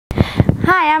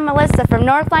Hi, I'm Melissa from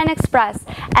Northline Express,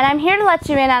 and I'm here to let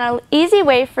you in on an easy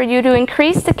way for you to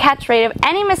increase the catch rate of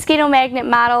any mosquito magnet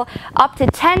model up to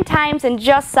 10 times in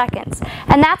just seconds.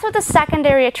 And that's with a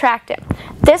secondary attractant.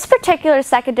 This particular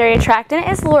secondary attractant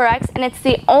is Lurex, and it's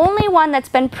the only one that's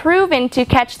been proven to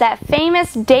catch that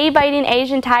famous day-biting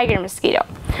Asian tiger mosquito.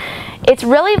 It's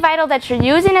really vital that you're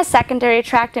using a secondary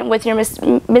attractant with your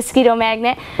mosquito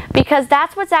magnet, because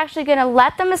that's what's actually going to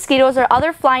let the mosquitoes or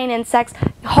other flying insects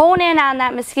hone in on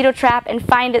that mosquito trap and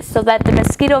find it so that the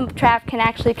mosquito trap can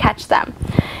actually catch them.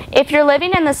 If you're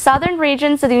living in the southern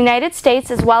regions of the United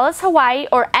States as well as Hawaii,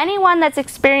 or anyone that's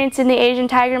experiencing the Asian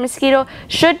tiger mosquito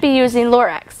should be using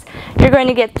Lurex. You're going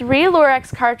to get 3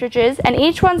 Lurex cartridges, and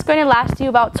each one's going to last you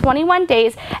about 21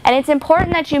 days, and it's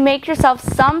important that you make yourself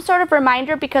some sort of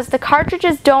reminder, because the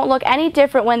cartridges don't look any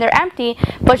different when they're empty,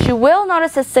 but you will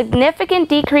notice a significant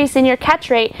decrease in your catch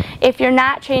rate if you're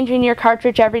not changing your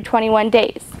cartridge every 21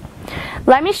 days.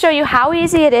 Let me show you how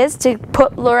easy it is to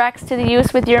put Lurex to the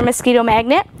use with your mosquito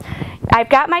magnet. I've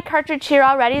got my cartridge here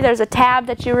already. There's a tab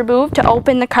that you remove to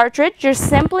open the cartridge. You're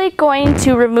simply going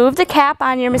to remove the cap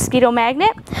on your mosquito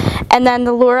magnet, and then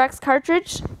the Lurex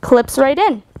cartridge clips right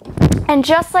in. And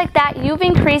just like that, you've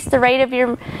increased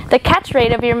the catch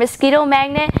rate of your mosquito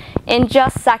magnet in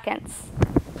just seconds.